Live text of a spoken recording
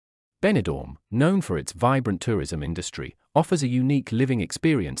Benidorm, known for its vibrant tourism industry, offers a unique living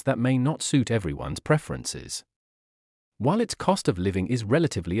experience that may not suit everyone's preferences. While its cost of living is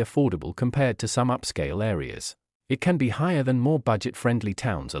relatively affordable compared to some upscale areas, it can be higher than more budget-friendly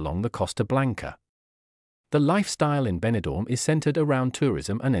towns along the Costa Blanca. The lifestyle in Benidorm is centered around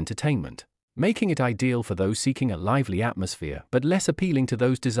tourism and entertainment, making it ideal for those seeking a lively atmosphere but less appealing to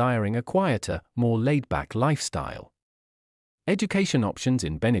those desiring a quieter, more laid-back lifestyle. Education options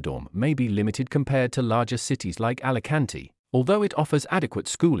in Benidorm may be limited compared to larger cities like Alicante, although it offers adequate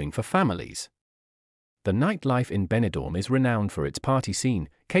schooling for families. The nightlife in Benidorm is renowned for its party scene,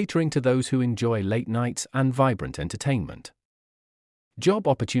 catering to those who enjoy late nights and vibrant entertainment. Job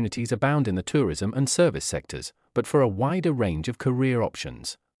opportunities abound in the tourism and service sectors, but for a wider range of career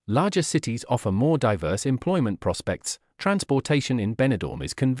options. Larger cities offer more diverse employment prospects. Transportation in Benidorm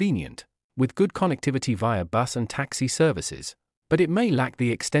is convenient, with good connectivity via bus and taxi services, but it may lack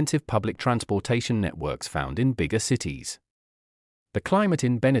the extensive public transportation networks found in bigger cities. The climate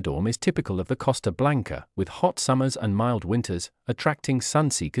in Benidorm is typical of the Costa Blanca, with hot summers and mild winters, attracting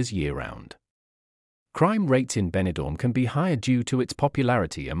sun-seekers year-round. Crime rates in Benidorm can be higher due to its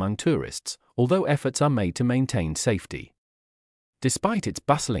popularity among tourists, although efforts are made to maintain safety. Despite its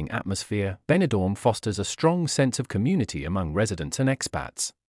bustling atmosphere, Benidorm fosters a strong sense of community among residents and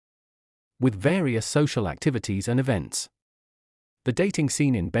expats, with various social activities and events. The dating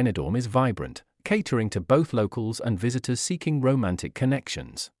scene in Benidorm is vibrant, catering to both locals and visitors seeking romantic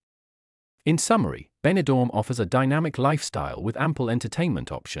connections. In summary, Benidorm offers a dynamic lifestyle with ample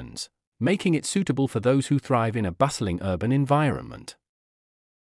entertainment options, making it suitable for those who thrive in a bustling urban environment.